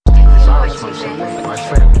embarrass myself with my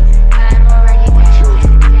family, my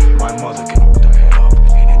children. My mother can hold her head up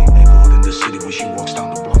in any neighborhood in the city when she walks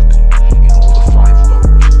down the block. In all the 5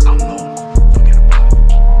 boroughs, I'm known. Forget about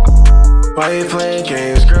it. Why you playing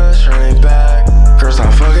games, girl? It's running back. Girls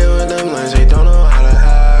not fucking with them lanes, they don't know how to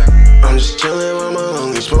act. I'm just chilling with my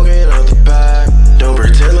lonely, smoking out the back. Don't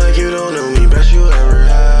pretend like you don't know me, best you ever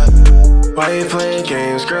had. Why you playing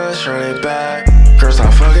games, girl? It's running back. Girls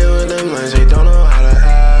not fucking with them lanes, they don't know how to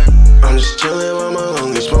act. I'm just chilling with my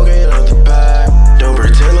lonely, smoking out the back. Don't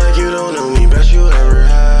pretend like you don't know me, best you ever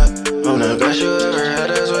had. I'm the best you ever had,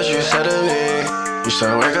 that's what you said to me. You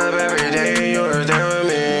still wake up every day and you were there with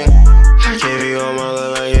me. I gave you all my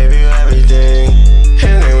love, I gave you everything.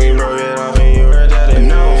 And then we broke it off and you were dead and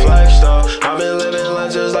now I'm flexed up. I've been living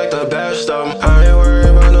life just like the best of 'em. I ain't worried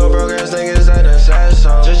about no broke ass niggas that done said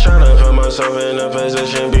some. Just tryna put myself in a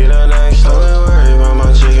position, be the next up. I ain't worried about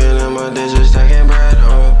my chicken and my digits stacking bread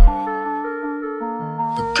up.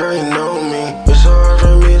 But girl, you know me. It's so hard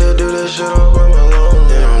for me to do this shit all by my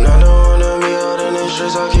lonely. And I'm not the one to be out in the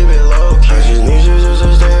streets, I'll keep it low key. I just need you just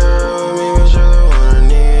to stay around with me, but you're the one I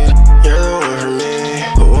need. You're the one for me,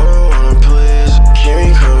 the one I wanna please. Keep me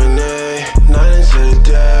coming, night into the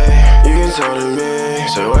day. You can talk to me,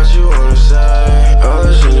 say what you wanna say. I'll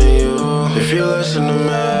listen to you, if you listen to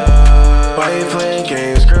me. Why you playing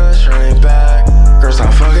games, girl? It's running back. Girls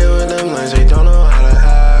not fucking with them lanes, they don't know how to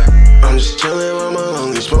act. I'm just chilling with my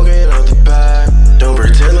lonely, smoking out the back. Don't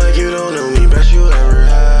pretend like you don't know me, best you ever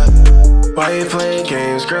had. Why you playing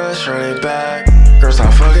games, girl? It's running back. Girls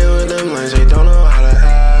not fucking with them lanes, they don't know how to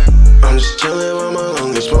act. I'm just chilling with my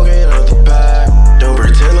lonely, smoking